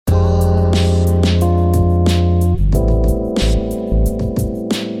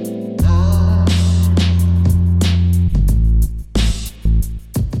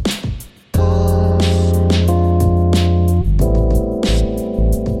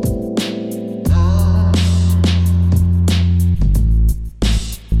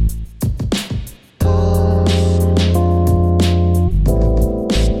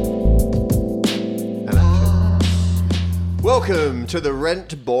to the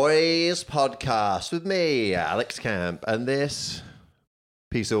Rent Boys podcast with me, Alex Camp, and this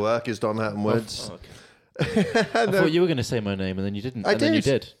piece of work is Don Hatton Woods. Oh, okay. I thought you were going to say my name and then you didn't. Then you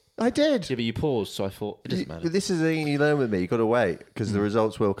did. I did. Yeah, but you paused, so I thought it doesn't matter. This is the thing you learn with me. You've got to wait because the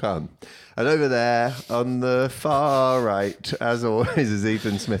results will come. And over there on the far right, as always, is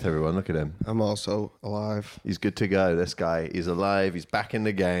Ethan Smith, everyone. Look at him. I'm also alive. He's good to go, this guy. He's alive. He's back in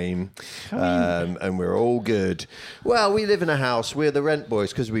the game. And we're all good. Well, we live in a house. We're the Rent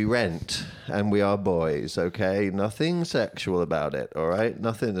Boys because we rent and we are boys, okay? Nothing sexual about it, all right?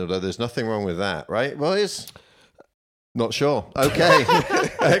 Nothing. Although there's nothing wrong with that, right, boys? Not sure. Okay.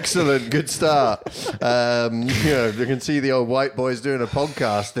 Excellent. Good start. You can see the old white boys doing a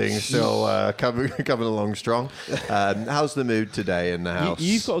podcasting still coming along strong. How's the mood today in the house?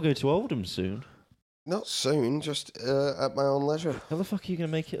 You've got to go to Oldham soon. Not soon, just at my own leisure. How the fuck are you going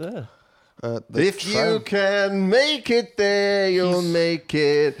to make it there? If you can make it there, you'll make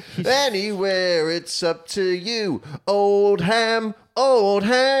it anywhere. It's up to you. Oldham.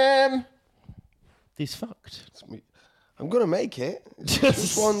 He's fucked. I'm going to make it.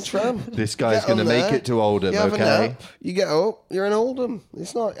 Just one tram. This guy's going to make it to Oldham, you have okay? a nap, you get up, you're in Oldham.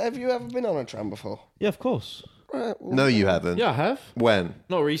 It's not. Have you ever been on a tram before? Yeah, of course. Right, well, No, you haven't. Yeah, I have. When?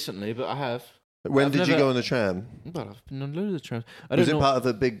 Not recently, but I have. When did you go on the tram? Well, I've been on loads of trams. Was it part of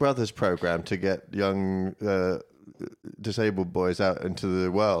the Big Brothers program to get young disabled boys out into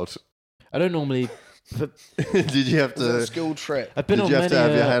the world? I don't normally... Did you have Was it a to... school trip? I've been Did on you have many, to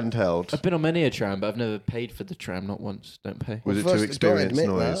have your hand held? I've been on many a tram, but I've never paid for the tram, not once. Don't pay. Was it First, to experience don't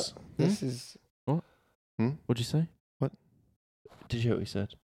admit noise? that. This is... What'd you say? What? Did you hear what he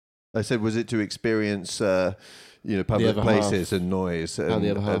said? I said, was it to experience, public other places half. and noise How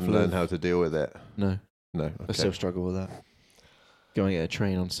the other half and learn live. how to deal with it? No. No. I Okay. still struggle with that. Going to get a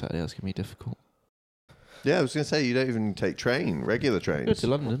train on Saturday, that's going to be difficult. Yeah, I was going to say, you don't even take regular Go trains. to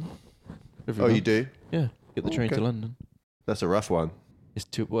London. Oh, you do? Yeah. Get the train Okay. to London. That's a rough one. It's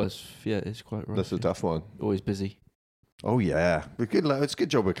quite rough. That's a tough one. Always busy. Oh, yeah. But it's a good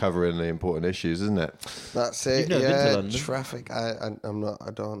job we're covering the important issues, isn't it? That's it. You've never been to London? Traffic. I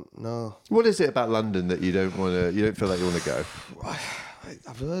don't know. What is it about London that you don't feel like you want to go?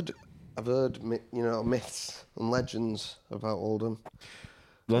 I've heard, myths and legends about Oldham.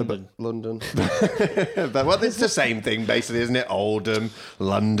 London. Well, it's the same thing, basically, isn't it? Oldham,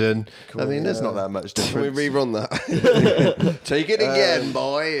 London. I mean, there's not that much Can we difference. rerun that? Take it again,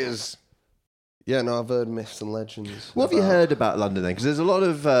 boys. Yeah, no, I've heard myths and legends. What have you heard about London then? Because there's a lot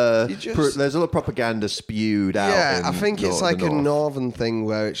of there's a lot of propaganda spewed out. Yeah, I think it's like a north. northern thing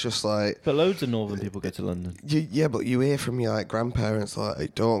where it's just like... But loads of northern people go to London. But you hear from your grandparents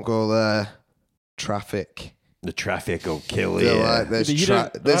like, don't go there, traffic. The traffic will kill you. They're like, But you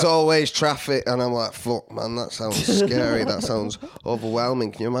there's always traffic, and I'm like, fuck, man, that sounds scary. That sounds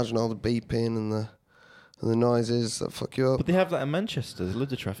overwhelming. Can you imagine all the beeping and the noises that fuck you up? But they have that in Manchester. There's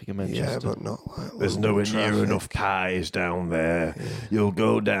loads of traffic in Manchester. Yeah, but not like There's London nowhere traffic. near enough pies down there. Yeah. You'll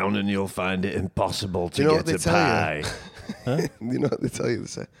go down and you'll find it impossible to you know get what they a tell pie. Huh? You know what they tell you? They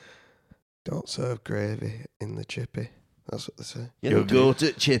say, don't serve gravy in the chippy. That's what they say. Yeah, You'll they go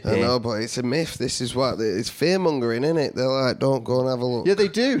do. to Chippy. I know, but it's a myth. This is what it's fear-mongering, isn't it? They're like, don't go and have a look. Yeah, they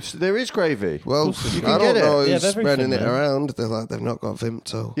do. There is gravy. Well, you can I don't get it. know Yeah, who's they're very spreading it fun, man. around. They're like, they've not got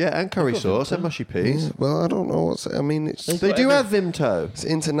Vimto. Yeah, and curry sauce and mushy peas. Yeah, well, I don't know what's... I mean, it's They do have Vimto. it's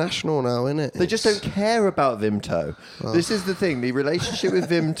international now, isn't it? They just don't care about Vimto. This is the thing. The relationship with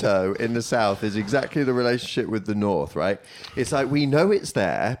Vimto in the south is exactly the relationship with the north, right? It's like we know it's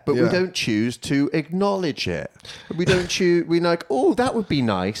there, but we Yeah. don't choose to acknowledge it. We don't choose. We're like, oh, that would be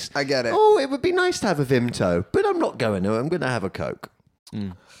nice. I get it. Oh, it would be nice to have a Vimto, but I'm not going to. I'm going to have a Coke.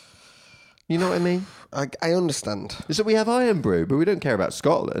 You know what I mean? I understand. So we have Iron Brew, but we don't care about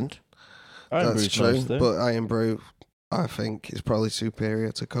Scotland. Iron That's Brew's true. nice, though. But Iron Brew, I think, is probably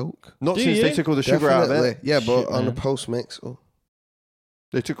superior to Coke. Not Do since you? they took all the sugar out of Definitely. it. Yeah, but Shit, on a man. post-mix. Oh,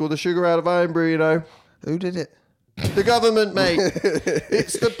 They took all the sugar out of Iron Brew, you know. who did it? The government, mate.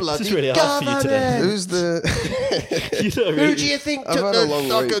 It's the bloody really hard for you today. government. Who's the... You don't Who really- do you think I've took had a the long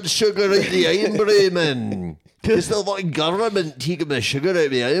fucking week. sugar out of the Iron Brew, man? It's the fucking government taking the sugar out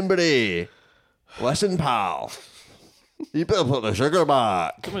of the Iron Brew. Listen, pal. You better put the sugar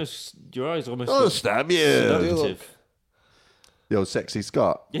back. Almost, your eyes almost I'll look stab you. seductive. The old sexy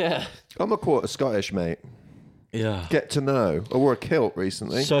Scot. Yeah. I'm a quarter Scottish, mate. Yeah. Get to know. I wore a kilt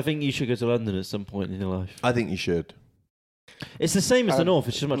recently. So I think you should go to London at some point in your life. I think you should. It's the same as the North.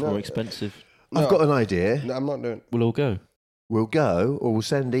 It's just much no. more expensive. No. I've got an idea. No, I'm not doing... We'll all go. We'll go, or we'll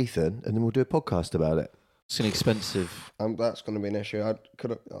send Ethan, and then we'll do a podcast about it. It's an expensive. That's going to be an issue.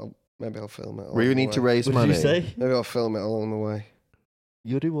 Maybe I'll film it. We need to raise What money. did you say? Maybe I'll film it along the way.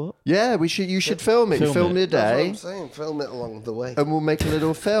 You'll do what? Yeah, we should. You should film it. Film Film it. your That's what day, I'm saying. Film it along the way. and we'll make a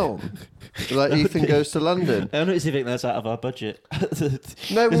little film. Like Ethan goes to London. I don't know if you think that's out of our budget.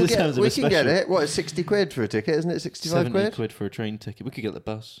 No, In we terms of a can get special. it. What, it's 60 quid for a ticket, isn't it? 65 70 quid? for a train ticket. We could get the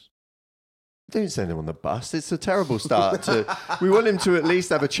bus. Don't send him on the bus. It's a terrible start. We want him to at least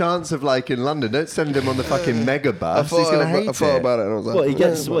have a chance of like in London. Don't send him on the fucking mega bus. He's going to hate I thought it. about it and I was like, What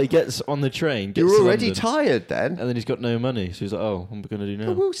he gets on the train. Gets You're to already London, tired then. and then he's got no money. So he's like, "Oh, what am I going to do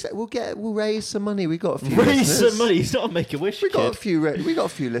now?" We'll raise some money. We got a few Raise listeners. some money. He's not a Make-A-Wish We got a kid. few. We got a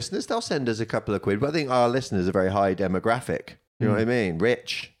few listeners. They'll send us a couple of quid. But I think our listeners are very high demographic. You know what I mean?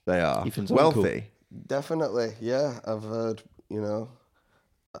 Rich. They are. Ethan's Wealthy. definitely, yeah. I've heard,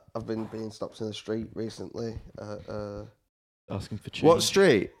 I've been being stopped in the street recently. Asking for change. What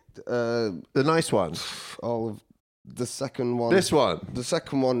street? The The nice one. all of the second one. This one. The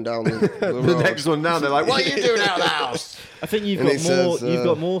second one down the The road. next one down. They're like, "What are you doing out of the house?" I think you've And got it more. says, You've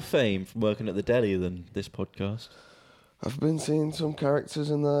got more fame from working at the deli than this podcast. I've been seeing some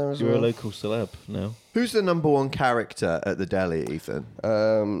characters in there as You're well. a local celeb now. Who's the number one character at the deli, Ethan?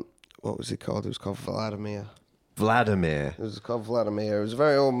 What was he called? It was called Vladimir. Vladimir. It was called Vladimir. He was a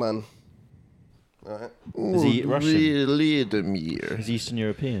very old man. Right. Is he Russian? Vladimir. He's Eastern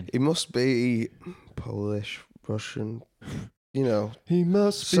European. He must be Polish, Russian, He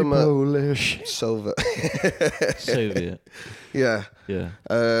must be Some, Polish. Soviet. Soviet. Yeah. Yeah.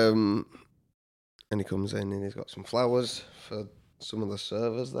 And he comes in and he's got some flowers for some of the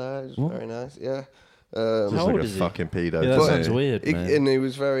servers there. It's What? very nice. Yeah. How Looks old like a is he? fucking pedo. Yeah, that doesn't sounds he? weird, man. And he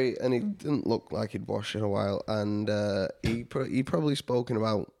was and he didn't look like he'd washed in a while. And he probably spoken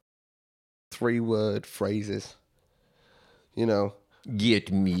about 3-word phrases.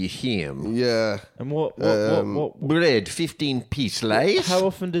 Get me him. Yeah. And what Bread, 15-piece slice. How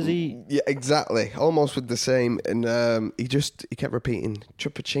often does he? Yeah, exactly. Almost with the same. And he kept repeating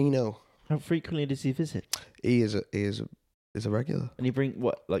Chuppuccino. How frequently does he visit? He is a regular. And he bring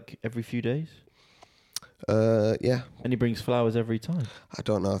what, like every few days? Yeah. And he brings flowers every time. I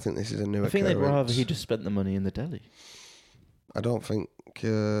don't know. I think this is a new I think they'd occurrence. rather he just spent the money in the deli. I don't think.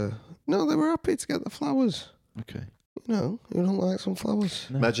 No, they were happy to get the flowers. Okay. You don't like some flowers?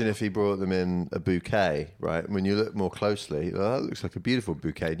 No. Imagine if he brought them in a bouquet, right? When you look more closely, that looks like a beautiful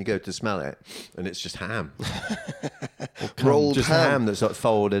bouquet. And you go to smell it, and it's just ham. Rolled just ham. ham that's like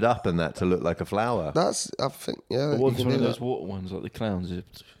folded up and that to look like a flower. I think, yeah. Or you what's can one do of those that. water ones like the clowns?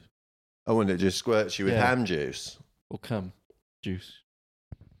 Oh, and it just squirts you with Yeah. ham juice. Or cum juice.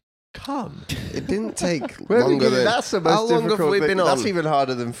 Come. It didn't take Where have you longer been? than... That's the most How long have difficult we thing. been That's on? even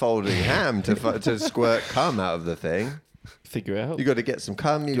harder than folding ham to squirt cum out of the thing. Figure it out. You got to get some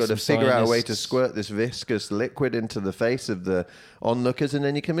cum. You Get got to some figure out a way to scientists. squirt this viscous liquid into the face of the onlookers, and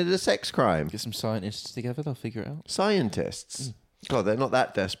then you committed a sex crime. Get some scientists together. They'll figure it out. Scientists. God, they're not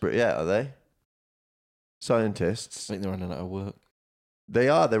that desperate yet, are they? I Scientists. think they're running out of work. They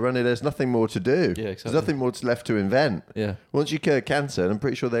are. They're running. There's nothing more to do. Yeah, exactly. There's nothing more left to invent. Yeah. Once you cure cancer, and I'm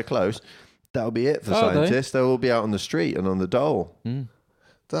pretty sure they're close, that'll be it for Are they? scientists. They'll all be out on the street and on the dole. Mm.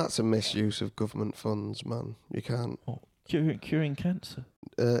 That's a misuse of government funds, man. You can't... What? Curing cancer.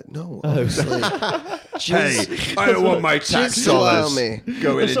 No, Oh. obviously. I don't want my Just allow me.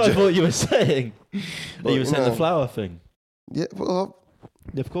 going That's what I into. thought you were saying. But You were saying no. the flower thing. Yeah, well,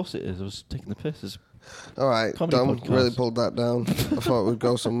 Yeah, of course it is. I was taking the piss. all right. Comedy Don't podcast. really pulled that down. I thought we'd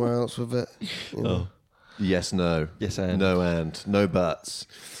go somewhere else with it. Oh. Yes, no. Yes, and. No buts.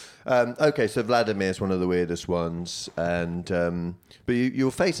 Okay, so Vladimir's one of the weirdest ones, and but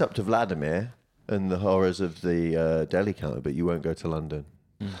you'll face up to Vladimir and the horrors of the deli counter, but you won't go to London.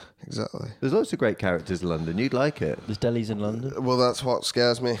 Exactly. There's lots of great characters in London. You'd like it. There's delis in London. Well, that's what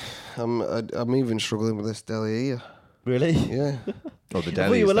scares me. I'm even struggling with this deli here. Really? Yeah. Oh, the I thought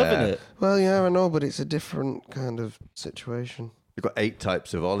deli's you were there. loving it. Well, yeah, I know, but it's a different kind of situation. You've got 8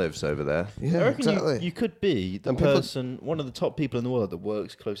 types of olives over there. Yeah, I reckon exactly. you could be the And people- person, one of the top people in the world that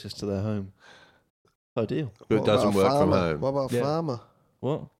works closest to their home. Ideal. But it What doesn't about a work from farmer? home. What about a Yeah. farmer?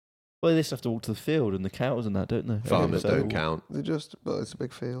 What? Well, they just have to walk to the field and the cows and that, don't they? Farmers So- don't count. But it's a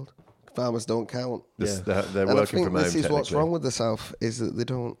big field. Farmers don't count. They're And I working think from home. this is what's technically. wrong with the South is that they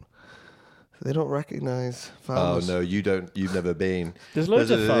don't recognise Oh farmers. no, you don't. You've never been. There's loads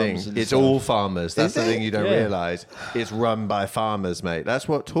That's of the farms thing. in the It's South. all farmers. That's Is the it? thing you don't Yeah. realise. It's run by farmers, mate. That's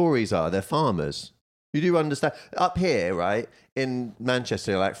what Tories are. They're farmers. You do understand. Up here, right in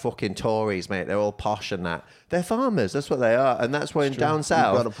Manchester, like fucking Tories, mate. They're all posh and that. They're farmers. That's what they are, and that's why down got a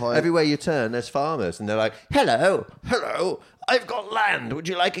south, point. everywhere you turn, there's farmers, and they're like, "Hello, hello, I've got land. Would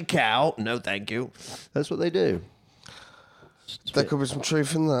you like a cow? No, thank you." That's what they do. There could be some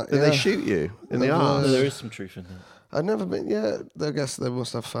truth in that. And Yeah. they shoot you in the I've, arse. Oh, there is some truth in that. I've never been. Yeah, I guess they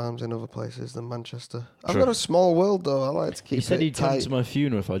must have farms in other places than Manchester. I've True. got a small world though. I like to keep. He said it he'd come tight. to my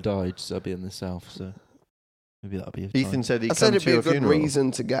funeral if I died, so I'd be in the south. So maybe that'll be. Ethan said he'd I said come it'd to be a your good funeral.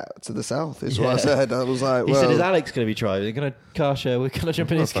 reason to get to the south. Is what Yeah. I said. I was like, He well, said, "Is Alex going to be driving? Can I car share? Can I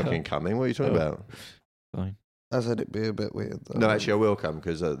jump in I'm not his car?" fucking coming. What are you talking about? Fine. I said it'd be a bit weird. Though. No, actually, I will come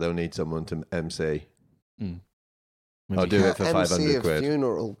because they'll need someone to MC. Mm. I'll do it for MC 500 a quid.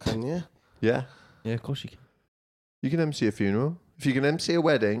 funeral, can you? Yeah, Yeah, of course you can. you can MC a funeral. If you can MC a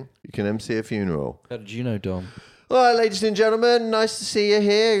wedding, you can MC a funeral. How did you know, Dom? All right, ladies and gentlemen, nice to see you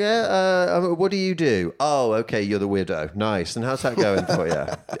here. Yeah? What do you do? Oh, okay, you're the widow. Nice. And how's that going for you?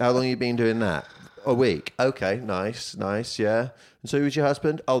 How long have you been doing that? A week. Okay, nice, yeah. And so who's your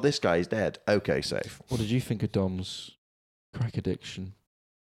husband? Oh, this guy's dead. Okay, safe. What did you think of Dom's crack addiction?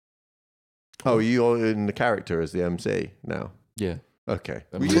 Oh, you're in the character as the MC now. Yeah. Okay.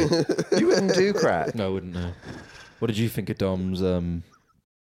 Um, You wouldn't do crack. No, I wouldn't know. What did you think of Dom's?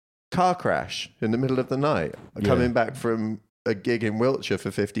 Car crash in the middle of the night. Yeah. Coming back from a gig in Wiltshire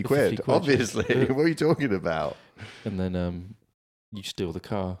for 50 quid. 50 quid, Obviously. yeah. What are you talking about? And then you steal the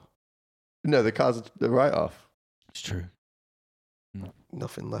car. No, the car's a write-off. It's true.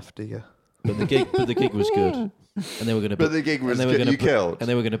 Nothing left, do you? But the gig was good, and they were going to. But the gig was and they were good. gonna You killed. and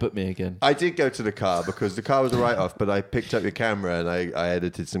they were going to book me again. I did go to the car because the car was a write-off, but I picked up your camera and I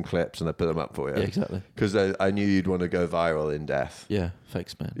edited some clips and I put them up for you. Yeah, exactly. Because I knew you'd want to go viral in death. Yeah,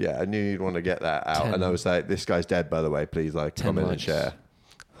 thanks, man. Yeah, I knew you'd want to get that out. 10 And I was like, this guy's dead, by the way. Please, like, 10 comment likes. and share.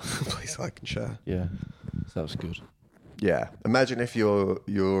 Please like and share. Yeah, so that was good. Yeah. Imagine if you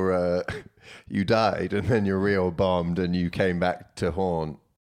died and then your reel bombed and you came back to haunt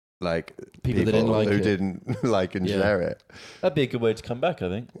like People that didn't like who it. didn't like and Yeah. share it. That'd be a good way to come back, I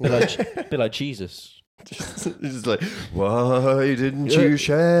think. Be like Jesus. It's just like, why didn't you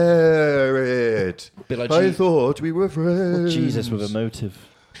share it? Be like I thought we were friends. Jesus with a motive.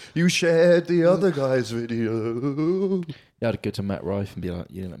 You shared the other guy's video. Yeah, I'd go to Matt Rife and be like,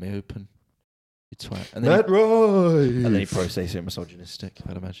 "You didn't let me open, you twat." And then Matt Rife. and then he'd probably say something misogynistic,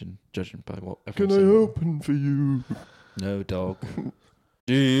 I'd imagine, judging by what Can everyone's I saying. open for you? No, dog.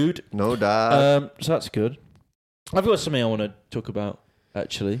 Dude. No, Dad. So that's good. I've got something I want to talk about,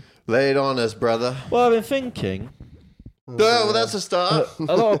 actually. Lay it on us, brother. Well, I've been thinking Oh, well, that's a start. a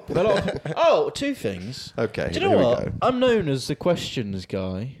lot of two things. Okay, Do you know here we what? go. I'm known as the questions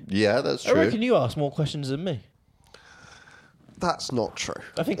guy. Yeah, that's I true. reckon you ask more questions than me. That's not true.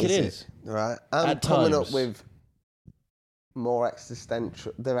 I think it is. Right? I'm At coming times. up with more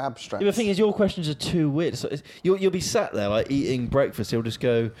existential. They're abstract. Yeah, the thing is, your questions are too weird. So you'll be sat there like eating breakfast. He'll just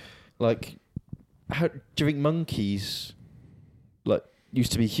go like, "How do you think monkeys like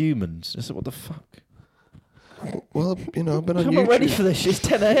used to be humans?" I said, "What the fuck? Well, you know, I've been on I'm YouTube. not ready for this. It's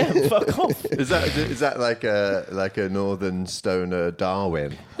 10 a.m. Fuck off." Is that like a northern stoner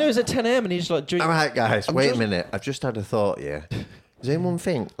Darwin? No, it's at 10 a.m. and he's like drinking. All right, guys, I'm wait just- a minute. I've just had a thought. Yeah, does anyone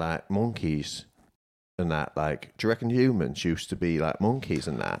think like monkeys and that? Like, do you reckon humans used to be like monkeys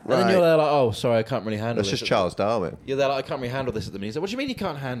and that? And then you're there like, "Oh, sorry, I can't really handle That's this." just Charles Darwin. You're there like, "I can't really handle this at the minute." He's like, "What do you mean you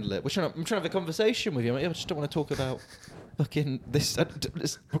can't handle it? I'm trying to have a conversation with you. I'm like, "Yeah, I just don't want to talk about fucking this.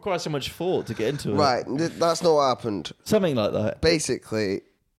 It requires so much thought to get into it." Right, that's not what happened. Something like that. Basically,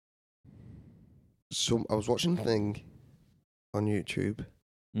 I was watching a thing on YouTube,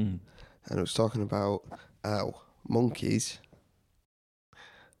 Mm. and it was talking about how monkeys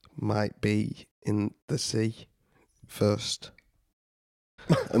might be in the sea first.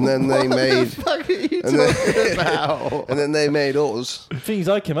 And then they made What the fuck are you and then- talking about? and then they made us Things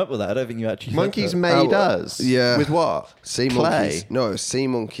I came up with that. I don't think you actually. said Monkeys that. made Oh, us. yeah. With what? sea Clay. monkeys. No, it was sea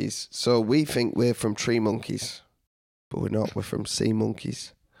monkeys. So we think we're from tree monkeys, but we're not. We're from sea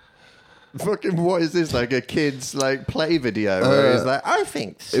monkeys. Fucking what is this? Like a kid's like play video where it's like, I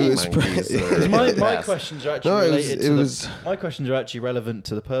think sea was monkeys pretty- are- My Yes. questions are actually No, it was- related it to was- my questions are actually relevant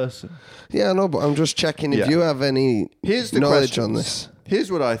to the person. Yeah, I know, but I'm just checking if Yeah. you have any Here's the knowledge questions. on this.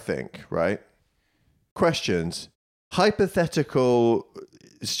 Here's what I think, right? Questions. Hypothetical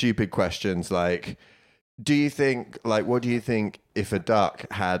stupid questions like, do you think, like, what do you think if a duck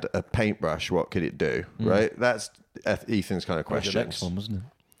had a paintbrush, what could it do? Right? That's Ethan's kind of That was the questions. next one, wasn't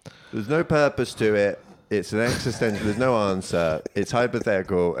it? There's no purpose to it. It's an existential, there's no answer. It's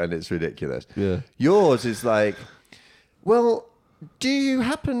hypothetical and it's ridiculous. Yeah. Yours is like, well, do you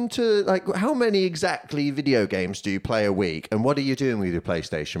happen to, like, how many exactly video games do you play a week? And what are you doing with your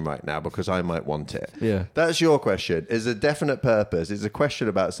PlayStation right now? Because I might want it. Yeah. That's your question. It's a definite purpose. It's a question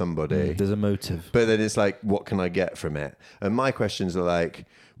about somebody. There's a motive. But then it's like, what can I get from it? And my questions are like,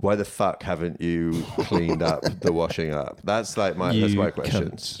 Why the fuck haven't you cleaned up the washing up? That's like my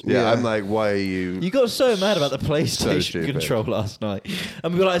questions. Yeah, I'm like, why are you? You got so mad about the PlayStation stupid. control last night,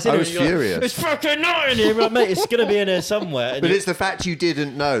 and we were like, I was furious. It's fucking not in here, but mate, it's gonna be in here somewhere. And But it's the fact you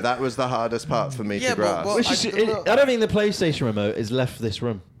didn't know. That was the hardest part for me to grasp. I don't think the PlayStation remote is left this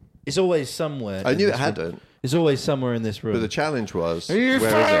room. It's always somewhere. I knew it hadn't. It's always somewhere in this room. But the challenge was, where is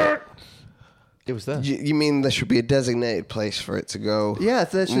it? It was there. You mean there should be a designated place for it to go? Yeah,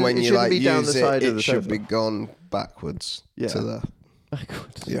 it when you shouldn't be down the side of the it should sofa. be gone backwards to there.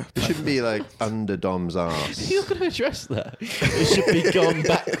 Backwards. Yeah. It shouldn't be like under Dom's arse. You're going to address that. It should be gone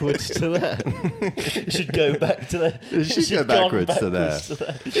backwards to there. It should go back to there. It should go backwards to there.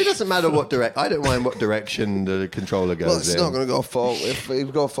 It doesn't matter what I don't mind what direction the controller goes Well, it's in. not going to go forward. If it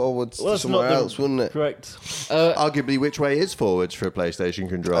would go forwards to somewhere else, wouldn't it? Correct. Arguably, which way is forwards for a PlayStation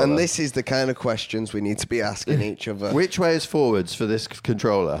controller? And this is the kind of questions we need to be asking each other. Which way is forwards for this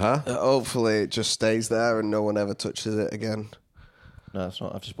controller, huh? Hopefully, it just stays there and no one ever touches it again. No, it's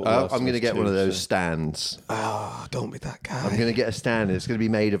not. I've just bought I'm going to get one of those stands. Oh, don't be that guy. I'm going to get a stand. It's going to be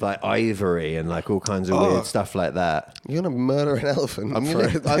made of like ivory and like all kinds of weird stuff like that. You're going to murder an elephant. I'm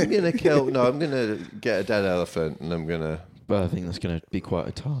going to kill. No, I'm going to get a dead elephant and I'm going to. But I think that's going to be quite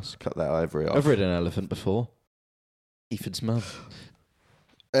a task. Cut that ivory off. I've ridden an elephant before. Ethan's mum.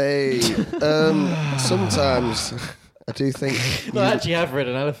 Hey, sometimes I do think. No, I actually have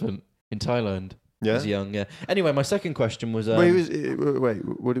ridden an elephant in Thailand. Yeah? I was young, yeah. Anyway, my second question was... wait,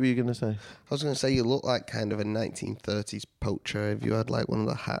 what were you going to say? I was going to say you look like kind of a 1930s poacher if you had like one of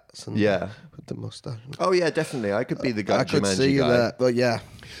the hats and with the moustache. Oh yeah, definitely. I could be the guy. I could Jumanji see you guy. there, but yeah.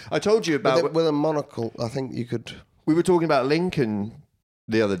 I told you about. With a monocle, I think you could. We were talking about Lincoln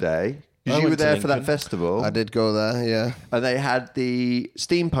the other day. Because you were there for that festival. I did go there, yeah. And they had the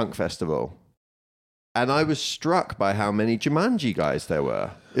steampunk festival. And I was struck by how many Jumanji guys there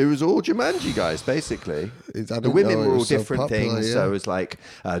were. It was all Jumanji guys, basically. The women were all different things. Yeah. So it was like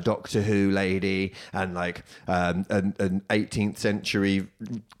a Doctor Who lady and like an 18th century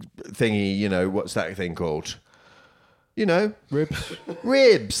thingy, you know, what's that thing called? You know, ribs.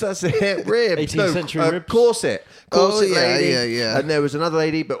 That's it. Ribs. 18th century ribs. Corset lady. Yeah. And there was another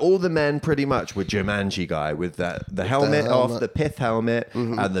lady, but all the men pretty much were Jumanji guy with the helmet off, the pith helmet,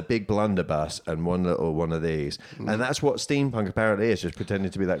 and the big blunderbuss, and one little one of these. And that's what steampunk apparently is, just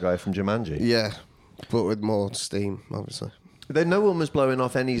pretending to be that guy from Jumanji. Yeah, but with more steam, obviously. Then no one was blowing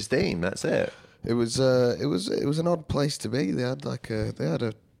off any steam. That's it. It was an odd place to be. They had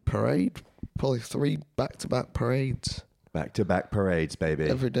a parade. Probably 3 back-to-back parades. Back-to-back parades, baby.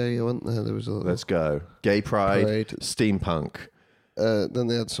 Every day I went there was a little... Let's go. Gay pride, parade. steampunk. Then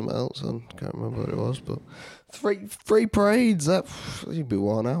they had something else on. Can't remember what it was, but 3 parades. That you'd be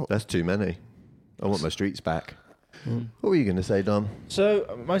worn out. That's too many. I want my streets back. What were you going to say, Dom?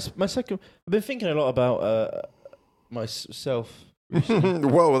 So my second... I've been thinking a lot about myself recently.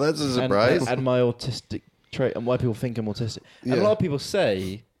 Whoa, that's a surprise. And my autistic trait and why people think I'm autistic. And a lot of people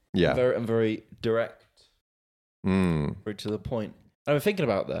say... Yeah. I'm very direct. Very to the point. And I've been thinking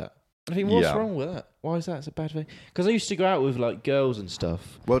about that. And I think, what's wrong with that? Why is that? It's a bad thing. Because I used to go out with like girls and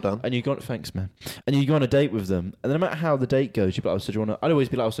stuff. Well done. And thanks, man. And you go on a date with them, and no matter how the date goes, you'd be like, I'd always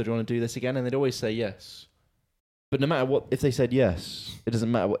be like, so do you want to do this again? And they'd always say yes. But no matter what, if they said yes, it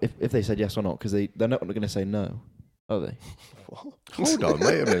doesn't matter if they said yes or not, because they're not going to say no, are they? Hold on,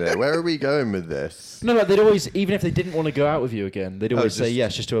 wait a minute. Where are we going with this? No, they'd always, even if they didn't want to go out with you again, they'd always say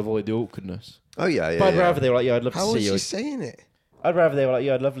yes just to avoid the awkwardness. Oh, yeah. But I'd rather they were like, I'd love How to see was you. she saying it? I'd rather they were like,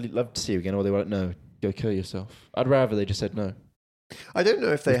 I'd love to see you again, or they were like, no, go kill yourself. I'd rather they just said no. I don't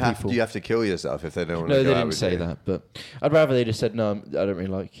know if they have. People. You have to kill yourself if they don't want to No, go they out didn't with say you. that, but I'd rather they just said no. I don't really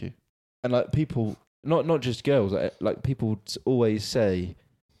like you. And like people, not just girls, like people always say,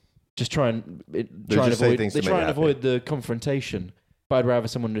 just try and avoid the confrontation. But I'd rather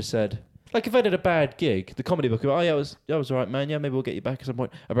someone just said, like if I did a bad gig, the comedy book, I was all right, man. Yeah, maybe we'll get you back at some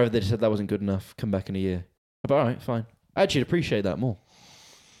point. I'd rather they just said that wasn't good enough. Come back in a year. But all right, fine. I actually appreciate that more.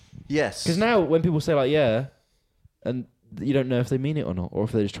 Yes. Because now when people say like yeah, and you don't know if they mean it or not, or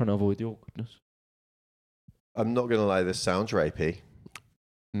if they're just trying to avoid the awkwardness. I'm not going to lie, this sounds rapey.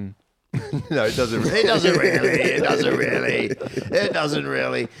 No, it doesn't. It doesn't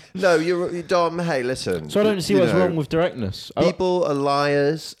really. No, you're Dom. Hey, listen. So I don't see what's wrong with directness. People are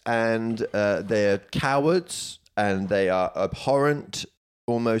liars, and they're cowards, and they are abhorrent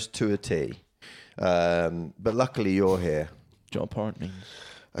almost to a T. But luckily, you're here. Do you know what abhorrent means?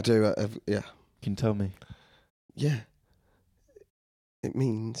 I do. Yeah. Can you tell me? Yeah. It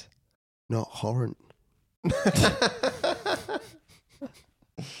means not horrent.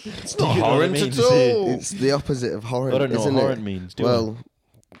 It's not horrent at all. It's the opposite of horrent. I don't know isn't what it? horrent means. Well,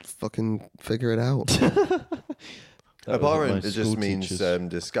 fucking figure it out. Abhorrent, it just means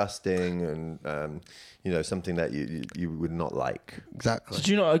disgusting and, something that you would not like. Exactly. So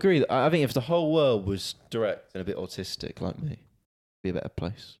do you not agree that I think if the whole world was direct and a bit autistic like me, it'd be a better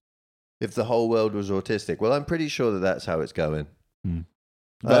place? If the whole world was autistic, well, I'm pretty sure that that's how it's going.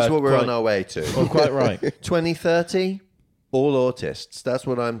 That's what we're on our way to. Well, quite right. 2030, all autists. That's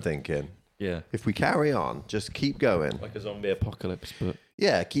what I'm thinking. Yeah. If we carry on, just keep going. Like a zombie apocalypse, but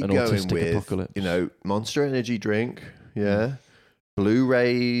keep going with apocalypse. Monster Energy drink. Yeah,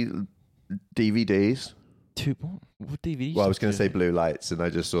 Blu-ray DVDs. What DVDs? Well, I was going to say blue lights, and I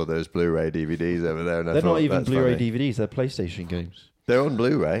just saw those Blu-ray DVDs over there. And they're not even Blu-ray DVDs. They're PlayStation games. They're on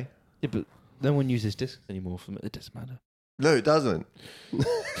Blu-ray. Yeah, but no one uses discs anymore. It doesn't matter. No, it doesn't.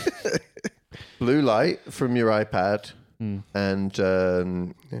 Blue light from your iPad and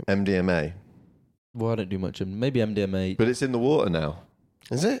MDMA. Well, I don't do much. Maybe MDMA. But it's in the water now.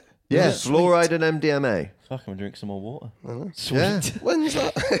 Is it? Yes, fluoride and MDMA. Fuck, I'm going to drink some more water. Sweet. Yeah. When's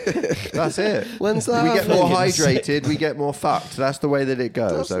that? That's it. When's that? We get more hydrated, we get more fucked. That's the way that it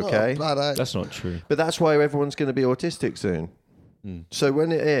goes, That's okay? Not bad, That's not true. But that's why everyone's going to be autistic soon. So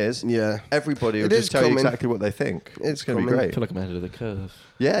when it is, everybody will just tell you exactly what they think. It's going to be great. I feel like I'm ahead of the curve.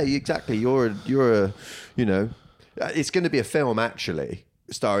 Yeah, exactly. You're a, it's going to be a film actually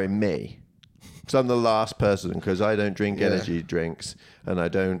starring me. So I'm the last person because I don't drink energy drinks and I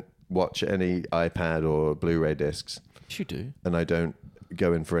don't watch any iPad or Blu-ray discs. You do. And I don't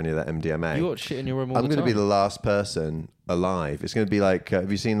go in for any of that MDMA. You watch shit in your room all the time. I'm going to be the last person alive. It's going to be like,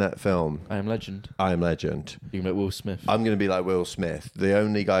 have you seen that film? I Am Legend. I Am Legend. You're like Will Smith. I'm going to be like Will Smith, the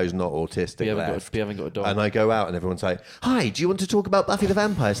only guy who's not autistic left. We haven't got a dog. And I go out and everyone's like, hi, do you want to talk about Buffy the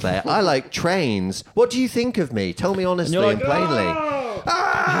Vampire Slayer? I like trains. What do you think of me? Tell me honestly and plainly.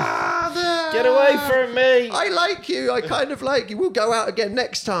 Get away from me! I like you. I kind of like you. We'll go out again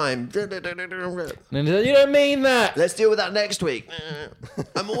next time. You don't mean that. Let's deal with that next week.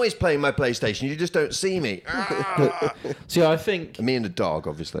 I'm always playing my PlayStation. You just don't see me. See, I think... Me and the dog,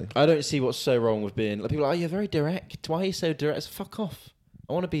 obviously. I don't see what's so wrong with being... Like, people are like, oh, you're very direct. Why are you so direct? Fuck off.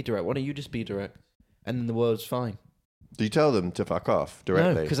 I want to be direct. Why don't you just be direct? And then the world's fine. Do you tell them to fuck off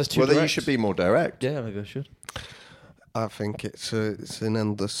directly? No, because that's too direct. Well, then you should be more direct. Yeah, maybe I should. I think it's an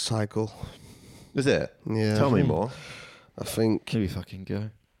endless cycle. Is it? Yeah. Tell me more. I think... Maybe fucking go.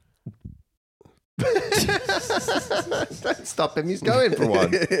 Don't stop him. He's going for one.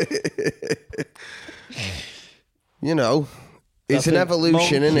 It's an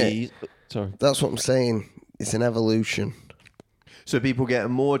evolution, isn't it? Sorry. That's what I'm saying. It's an evolution. So people get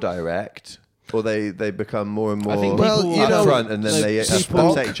more direct, or they become more and more upfront, and then they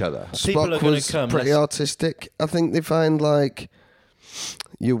upset each other. Spock was pretty autistic. I think they find like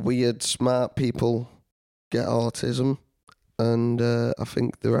your weird smart people get autism, and I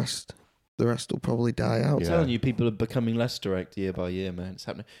think the rest will probably die out. I'm telling you, people are becoming less direct year by year, man. It's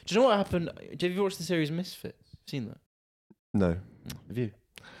happening. Do you know what happened? Have you watched the series Misfits? Seen that? No. Have you?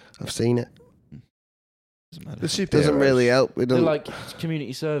 I've seen it. Doesn't matter. It doesn't really help. They're like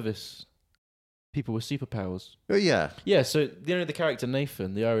community service. People with superpowers. Oh, yeah. Yeah, so the character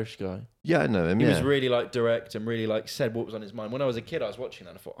Nathan, the Irish guy. Yeah, I know him, He was really like direct and really like said what was on his mind. When I was a kid, I was watching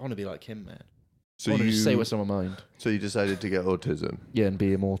that and I thought, I want to be like him, man. So I want to just say what's on my mind. So you decided to get autism? Yeah, and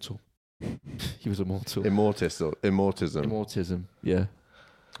be immortal. He was immortal. Immortism, yeah.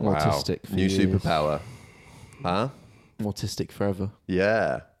 Wow. Autistic for New years. superpower. Huh? Autistic forever.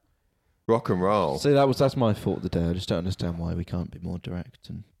 Yeah. Rock and roll. So that's my fault of the day. I just don't understand why we can't be more direct.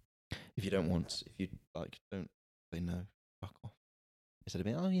 And if you don't don't say no, fuck off. Instead of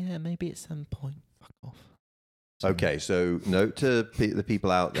being, oh yeah, maybe at some point, fuck off. Okay, so note to the people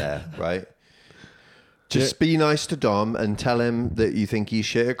out there, right? Just be nice to Dom and tell him that you think he's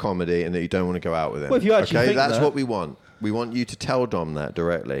shit at comedy and that you don't want to go out with him. Well, if you actually think that's that. what we want. We want you to tell Dom that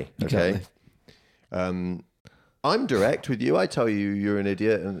directly. Okay. Exactly. I'm direct with you. I tell you you're an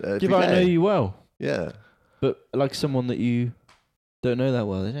idiot. And I know you well. Yeah. But like someone that you don't know that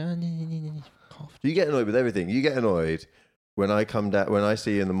well. You get annoyed with everything. You get annoyed when I come down, when I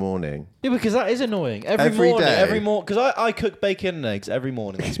see you in the morning. Yeah, because that is annoying. Every morning. Because I cook bacon and eggs every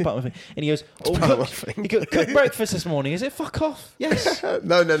morning. That's part of my thing. And he goes, cook breakfast this morning. Is it? Fuck off. Yes.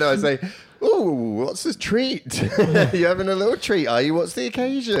 No. I say, ooh, what's the treat? You having a little treat, are you? What's the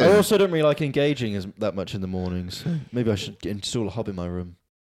occasion? I also don't really like engaging that much in the mornings. Maybe I should install a hub in my room.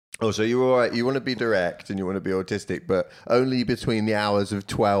 Oh, so you're all right. You want to be direct and you want to be autistic, but only between the hours of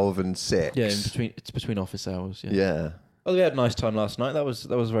 12 and 6. Yeah, it's between office hours. Yeah. Oh, we had a nice time last night. That was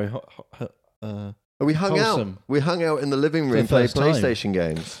very hot. We hung wholesome. out. We hung out in the living room, played PlayStation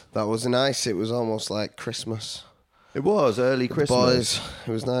games. That was nice. It was almost like Christmas. It was early Christmas. Boys,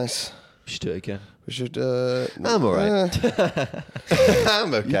 it was nice. We should do it again. We should. I'm all right.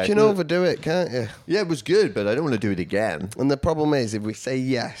 I'm okay. You can overdo it, can't you? Yeah, it was good, but I don't want to do it again. And the problem is, if we say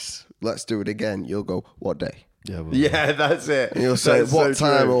yes, let's do it again, you'll go, what day? Yeah, that's it. And you'll say, what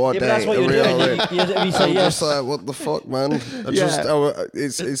time or what day? That's what you're doing. You say yes. Just like, what the fuck, man?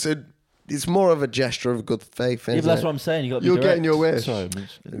 It's more of a gesture of good faith, isn't but that's what I'm saying. You got to be You're direct. getting your wish. Sorry,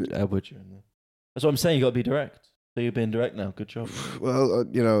 Edward. That's what I'm saying. You got to be direct. So you're being direct now. Good job. Well,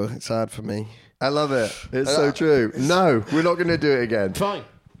 it's hard for me. I love it. It's so true. No, we're not going to do it again. Fine.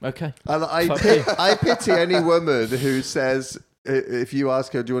 Okay. I pity any woman who says, if you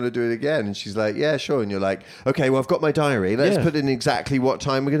ask her, do you want to do it again? And she's like, yeah, sure. And you're like, okay, well, I've got my diary. Let's put in exactly what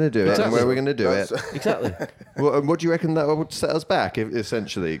time we're going to do it and where we're going to do it. Exactly. Well, and what do you reckon that would set us back,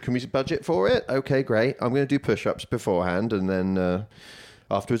 essentially? Can we budget for it? Okay, great. I'm going to do push-ups beforehand and then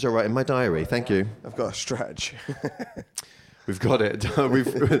afterwards I'll write in my diary. Thank you. I've got a stretch. We've got it.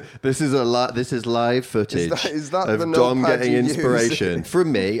 This is live footage is that of the Dom notepad getting you inspiration use?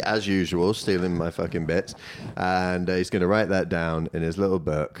 from me, as usual, stealing my fucking bits. And he's going to write that down in his little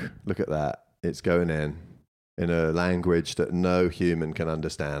book. Look at that. It's going in a language that no human can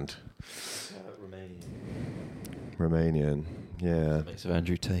understand. Romanian. Yeah. Makes of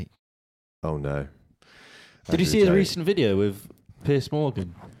Andrew Tate. Oh, no. Did you see the recent video with Piers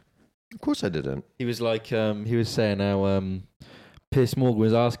Morgan? Of course I didn't. He was like, he was saying how Piers Morgan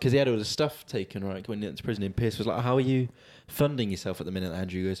was asked, because he had all the stuff taken, right, when he went to prison, and Piers was like, how are you funding yourself at the minute?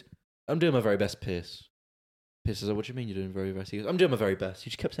 Andrew goes, I'm doing my very best, Piers. Piers says, what do you mean you're doing very best? He goes, I'm doing my very best. He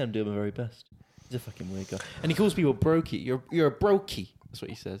just kept saying, I'm doing my very best. He's a fucking weird guy. And he calls people brokey. You're a brokey. That's what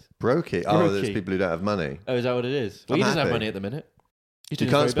he says. Brokey? Oh, there's people who don't have money. Oh, is that what it is? Well, he doesn't have money at the minute. You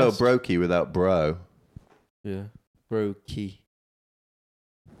can't spell brokey without bro. Yeah. Brokey.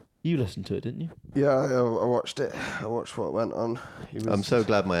 You listened to it, didn't you? Yeah, I watched it. I watched what went on. I'm so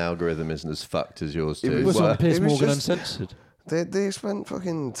glad my algorithm isn't as fucked as yours too. It was on Piers Morgan Uncensored. They spent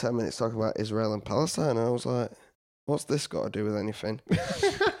fucking 10 minutes talking about Israel and Palestine, and I was like, what's this got to do with anything?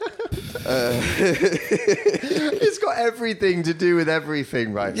 It's got everything to do with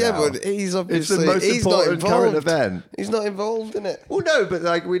everything right now. Yeah, but he's obviously... It's the most important current event. He's not involved in it. Well, no, but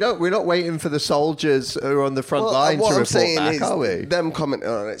like we're not waiting for the soldiers who are on the front line to report back, are we? Them commenting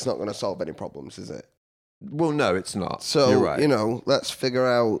on it's not going to solve any problems, is it? Well, no, it's not. So, you're right. Let's figure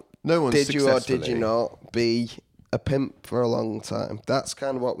out, did you or did you not be a pimp for a long time? That's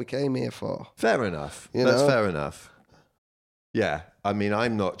kind of what we came here for. Fair enough. That's fair enough. Yeah, I mean,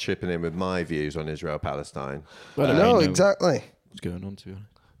 I'm not chipping in with my views on Israel-Palestine. Well, no, exactly. What's going on, to be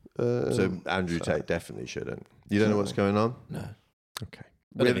honest? So Andrew Tate definitely shouldn't. You don't know what's going on? No. Okay.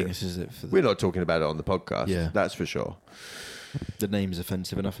 I don't think this is it for we're not talking about it on the podcast. Yeah. That's for sure. The name's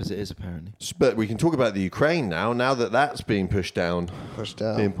offensive enough as it is, apparently. But we can talk about the Ukraine now that that's being pushed down.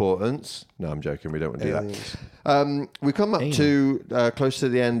 The importance. No, I'm joking. We don't want to do that. We come up to close to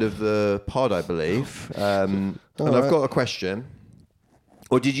the end of the pod, I believe. And I've got a question.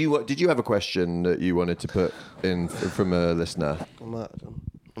 Or did you have a question that you wanted to put in from a listener? I might have done.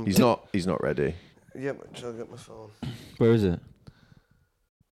 He's not ready. Yeah, but shall I get my phone? Where is it?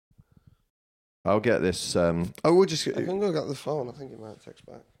 I'll get this. I can go get the phone. I think it might text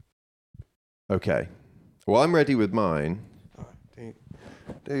back. Okay. Well, I'm ready with mine. All right,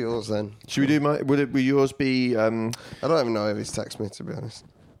 do yours then. Should we do mine? Will yours be? I don't even know if he's texted me, to be honest.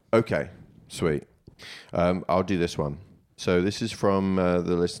 Okay, sweet. I'll do this one. So this is from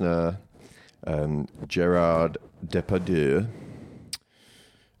the listener Gerard Depardieu.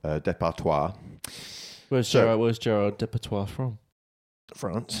 Departois. Where's Gerard Departois from?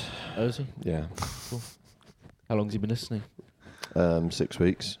 France. Oh, is he? Yeah. Cool. How long's he been listening? 6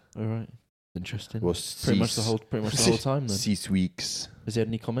 weeks. All right. Interesting. Well, pretty much the whole time then. 6 weeks. Has he had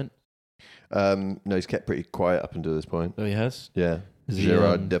any comment? No, he's kept pretty quiet up until this point. Oh, he has? Yeah.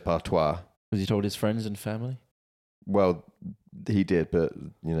 Gerard Departois. Has he told his friends and family? Well, he did, but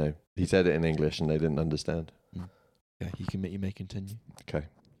he said it in English and they didn't understand. Yeah, you may continue. Okay.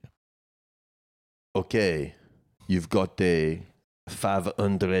 Yeah. Okay, you've got a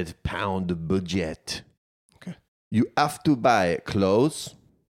 £500 budget. Okay. You have to buy clothes,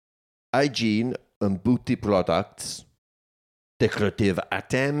 hygiene and beauty products, decorative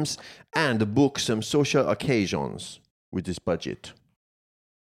items, and book some social occasions with this budget.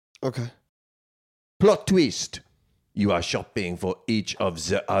 Okay. Plot twist. You are shopping for each of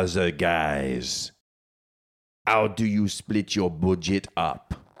the other guys. How do you split your budget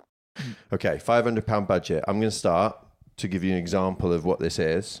up? Okay, £500 budget. I'm going to start to give you an example of what this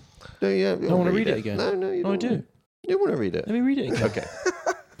is. No, yeah, I want to read it again. No, you don't. I do. You want to read it? Let me read it again. Okay.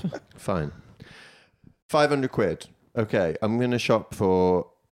 Fine. 500 quid. Okay, I'm going to shop for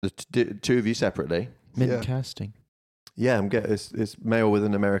the two of you separately. Mint casting. Yeah, I'm getting it's male with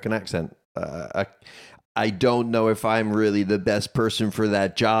an American accent. I don't know if I'm really the best person for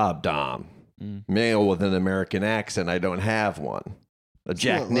that job, Dom. Male with an American accent. I don't have one. A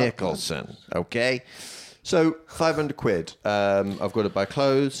Jack Nicholson. Okay, so 500 quid. I've got to buy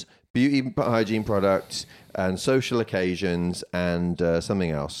clothes, beauty hygiene products, and social occasions, and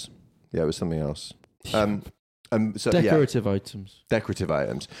something else. Yeah, it was something else. Decorative items. Decorative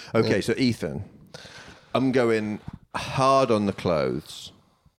items. Okay, so Ethan, I'm going hard on the clothes.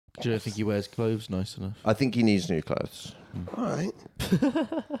 Do you don't think he wears clothes nice enough? I think he needs new clothes. All right.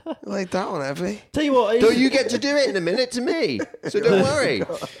 Like that one, heavy. Tell you what, don't you get to do it in a minute to me? So don't worry.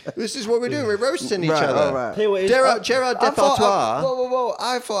 This is what we're doing. We're roasting each other. All right. Tell you what, Gerard Departoire. Whoa.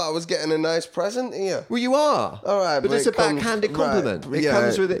 I thought I was getting a nice present here. Well, you are. All right. But it's a backhanded compliment. Right. It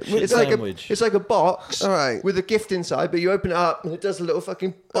comes with it. It's like a box with a gift inside, but you open it up and it does a little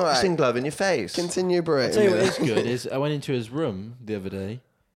fucking boxing glove in your face. Continue, Bray. I'll tell you what is good is I went into his room the other day.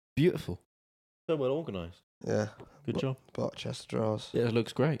 Beautiful. So well organised. Yeah. Good job. Bought chest of drawers. Yeah, it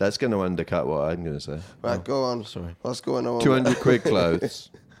looks great. That's going to undercut what I'm going to say. Right, go on. Sorry. What's going on? 200 quid clothes.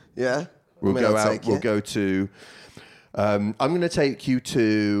 Yeah. We'll go out. We'll go to. I'm going to take you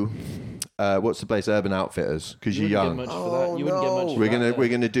to. What's the place? Urban Outfitters, because you're young. You wouldn't get much. We're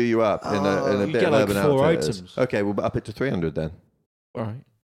gonna do you up in a bit of Urban Outfitters. Items. Okay, we'll up it to 300 then. All right.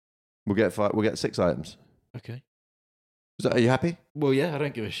 We'll get 6 items. Okay. Are you happy? Well, yeah, I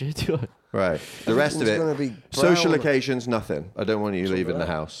don't give a shit, do I? Right. The rest of it, social occasions, nothing. I don't want you leaving the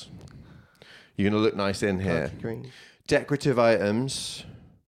house. You're gonna look nice in here. Green. Decorative items.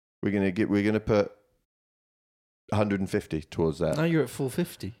 We're gonna put 150 towards that. Now you're at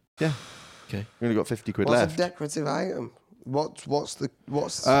 450. Yeah. Okay. We've only got 50 quid What's left. a decorative item? What's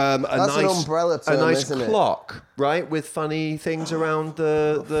that's an umbrella term, a nice isn't clock, right, with funny things around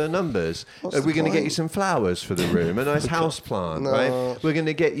the numbers. We're going to get you some flowers for the room, a nice house plant, right? We're going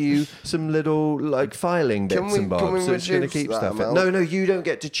to get you some little like filing bits and bobs. So it's going to keep stuff. No, you don't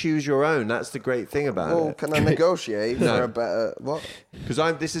get to choose your own. That's the great thing about it. Well, can I negotiate for a better what? Because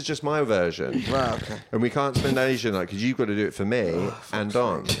this is just my version, right? Okay. And we can't spend Asian because you've got to do it for me and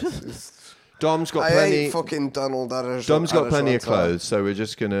Don. Dom's got plenty. I hate fucking Donald. Dom's got plenty of clothes, so we're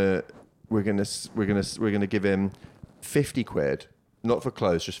gonna give him 50 quid, not for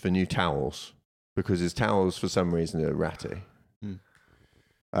clothes, just for new towels, because his towels for some reason are ratty.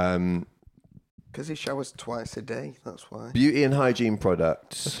 Because he showers twice a day. That's why. Beauty and hygiene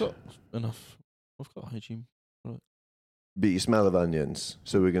products. That's not enough. I've got hygiene products. But you smell of onions,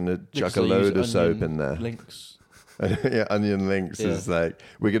 so we're gonna chuck a load of soap in there. Links. Yeah, onion links is like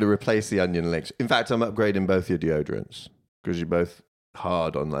we're going to replace the onion links. In fact, I'm upgrading both your deodorants because you're both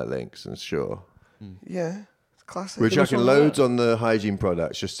hard on like links and sure. Yeah, it's classic. We're chucking loads on the hygiene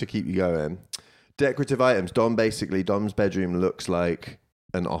products just to keep you going. Decorative items. Dom's bedroom looks like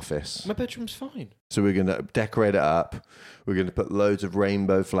an office. My bedroom's fine. So we're going to decorate it up. We're going to put loads of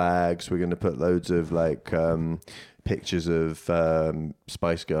rainbow flags. We're going to put loads of like pictures of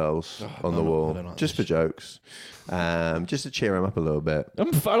Spice Girls on the wall, like just for jokes, just to cheer them up a little bit. I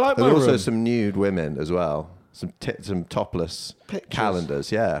like my and also room. some nude women as well, some topless pictures.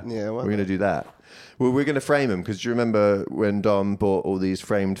 calendars. Yeah, we're going to do that. Well, we're going to frame them because do you remember when Dom bought all these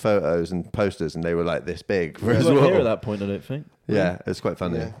framed photos and posters and they were like this big? We weren't here at that point, I don't think. Yeah, it's quite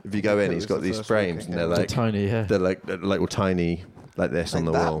funny. Yeah. If you go in, he's got these frames and they're like tiny. Yeah, they're like tiny. Like this on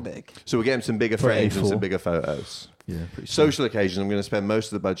the wall. Big. So we're getting some bigger frames and some bigger photos. Yeah, social occasions. I'm going to spend most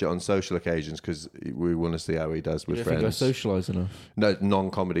of the budget on social occasions because we want to see how he does with friends. You think I socialise enough? No,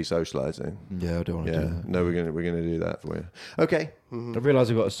 non-comedy socialising. Yeah, I don't want to do that. No, we're going to do that for you. Okay. I realise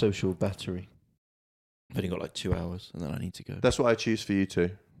I've got a social battery. I've only got like 2 hours and then I need to go. That's what I choose for you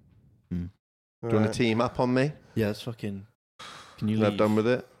too. Do you want to team up on me? Yeah, it's fucking. Can you leave? I'm done with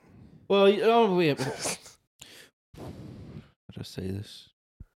it. Well, I'll just say this.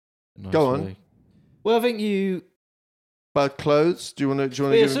 Go on. Way. Well, I think you. But clothes? Do you want to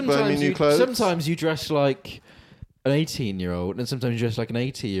buy me new clothes? Sometimes you dress like an 18-year-old, and sometimes you dress like an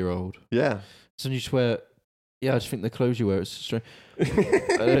 80-year-old. Yeah. Sometimes you just wear. Yeah, I just think the clothes you wear is strange. I don't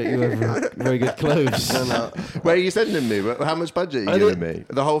think you wear very good clothes. No. Where are you sending me? How much budget are you giving me?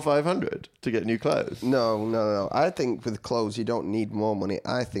 The whole 500 to get new clothes? No. I think with clothes you don't need more money.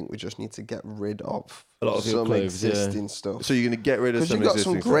 I think we just need to get rid of a lot of some clothes, existing stuff. So you're going to get rid of some existing stuff? Because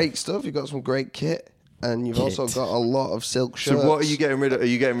you've got some great stuff. You've got some great kit. And you've also got a lot of silk shirts. So what are you getting rid of? Are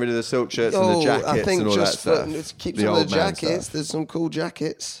you getting rid of the silk shirts and the jackets I think and all just that stuff? Keep some of the jackets. There's some cool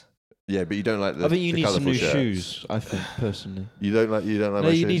jackets. Yeah, but you don't like the. I think you need some new shirts. shoes. I think personally. You don't like. No, my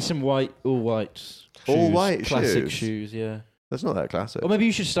you shoes? need some all white. All white classic shoes? Yeah. That's not that classic. Or maybe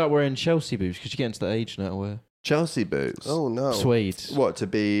you should start wearing Chelsea boots because you're getting to the age now where Chelsea boots. Oh no. Suede. What, to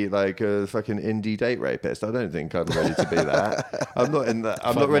be like a fucking indie date rapist? I don't think I'm ready to be that. I'm not in that.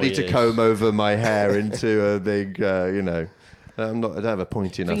 I'm not ready to comb over my hair into a big, I don't have a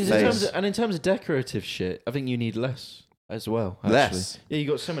pointy enough face. In terms of decorative shit, I think you need less as well. Actually. Less? Yeah, you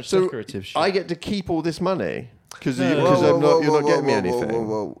got so much decorative shit. I get to keep all this money because No. you're not getting me anything.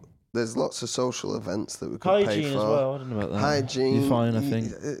 Whoa. There's lots of social events that we could pay for. Hygiene as well. I don't know about that. Hygiene. You're fine, I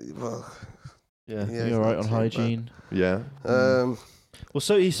think. Yeah, you're all right on hygiene. Yeah. Well,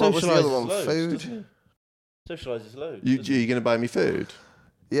 so he socialises What was the other one? loads, Food. Socialises loads. You going to buy me food?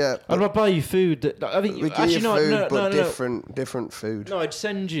 Yeah. I'm not buy you food. I think we give actually you no, food, no, but no, different food. No, I'd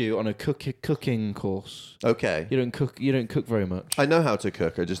send you on a cooking course. Okay. You don't cook very much. I know how to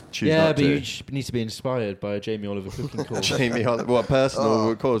cook. I just choose not to. Yeah, but you need to be inspired by a Jamie Oliver cooking course. Jamie Oliver. What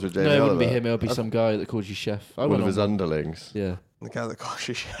personal course with Jamie Oliver? No, it wouldn't be him. It would be some guy that calls you chef. One of his underlings. Yeah. The guy that calls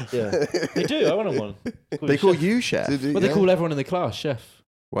you chef. Yeah. They do. I went on one. They call you chef? Well, they call everyone in the class chef.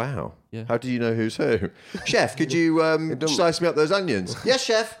 Wow. Yeah. How do you know who's who? Chef, could you slice me up those onions? Yes,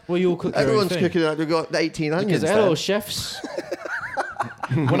 chef. Well, you all cook Everyone's your own thing. cooking. We've got 18 onions. Because hello, chefs.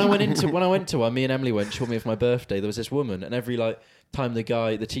 when I went to one, me and Emily went. She called me for my birthday. There was this woman, and every time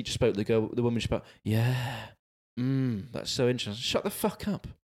the teacher spoke, the woman just about, that's so interesting. Shut the fuck up.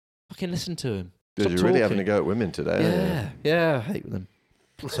 Fucking listen to him. You're really having a go at women today. Yeah, I hate them.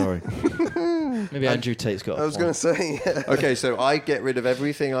 Sorry. Maybe Andrew Tate's got. I was going to say. Yeah. Okay, so I get rid of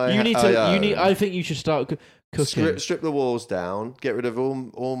everything I. I think you should start cooking. Strip the walls down. Get rid of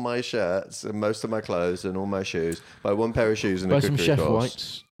all my shirts and most of my clothes and all my shoes. Buy one pair of shoes and buy a cookery some chef course.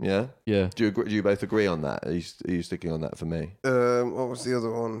 whites. Yeah. Yeah. Do you both agree on that? Are you sticking on that for me? What was the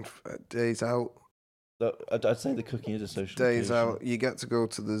other one? Days out. I'd say the cooking is a social. Days occasion. out. You get to go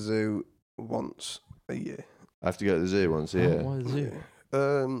to the zoo once a year. I have to go to the zoo once a year. Why the zoo?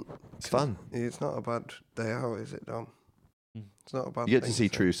 It's fun. It's not a bad day out, is it, Dom? It's not a bad. You get to see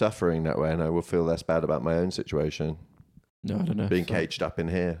true suffering that way, and I will feel less bad about my own situation. No, I don't know. Being caged up in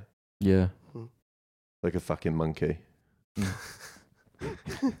here. Yeah. Like a fucking monkey. You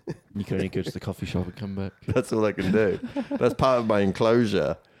can only go to the coffee shop and come back. That's all I can do. That's part of my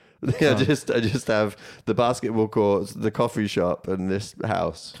enclosure. I just have the basketball courts, the coffee shop, and this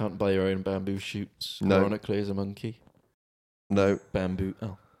house. Can't buy your own bamboo shoots. No. Ironically, as a monkey. No. Bamboo.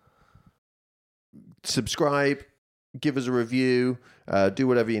 Oh. Subscribe. Give us a review. Do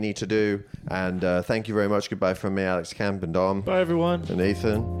whatever you need to do. And thank you very much. Goodbye from me, Alex Camp, and Dom. Bye, everyone. And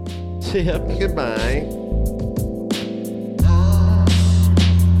Ethan. See ya. Goodbye.